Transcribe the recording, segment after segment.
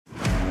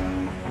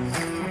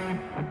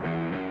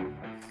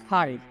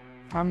Hi,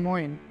 I'm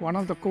Moin, one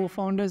of the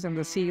co-founders and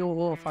the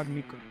COO of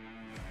Agnikul.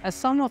 As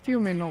some of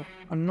you may know,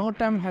 a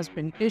NOTAM has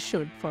been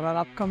issued for our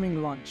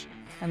upcoming launch,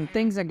 and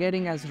things are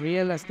getting as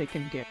real as they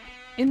can get.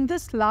 In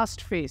this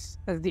last phase,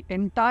 as the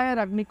entire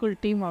Agnikul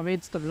team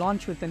awaits the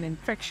launch with an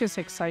infectious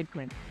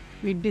excitement,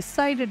 we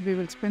decided we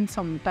will spend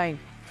some time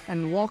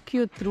and walk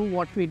you through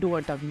what we do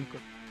at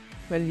Agnikul.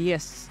 Well,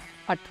 yes,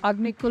 at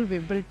Agnikul we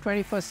build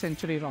 21st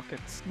century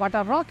rockets, but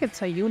our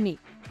rockets are unique.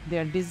 They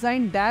are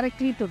designed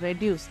directly to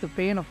reduce the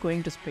pain of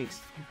going to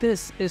space.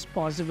 This is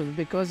possible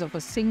because of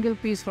a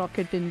single-piece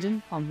rocket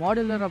engine, a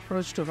modular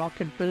approach to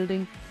rocket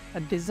building, a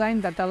design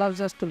that allows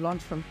us to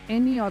launch from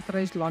any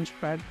authorized launch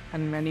pad,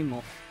 and many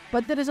more.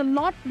 But there is a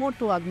lot more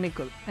to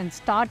Agnikul, and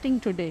starting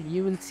today,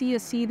 you will see a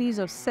series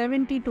of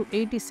 70 to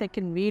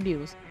 80-second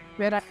videos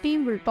where our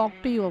team will talk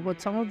to you about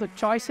some of the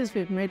choices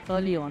we've made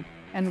early on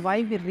and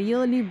why we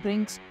really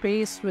bring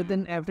space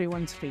within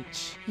everyone's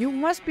reach. You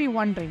must be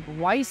wondering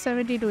why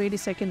 70 to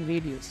 80-second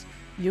videos.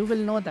 You will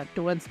know that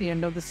towards the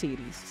end of the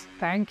series.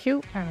 Thank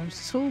you, and I'm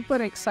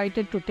super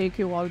excited to take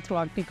you all through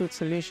Agnikul's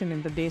solution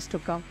in the days to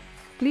come.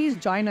 Please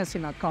join us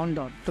in our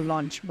countdown to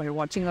launch by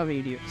watching our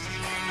videos.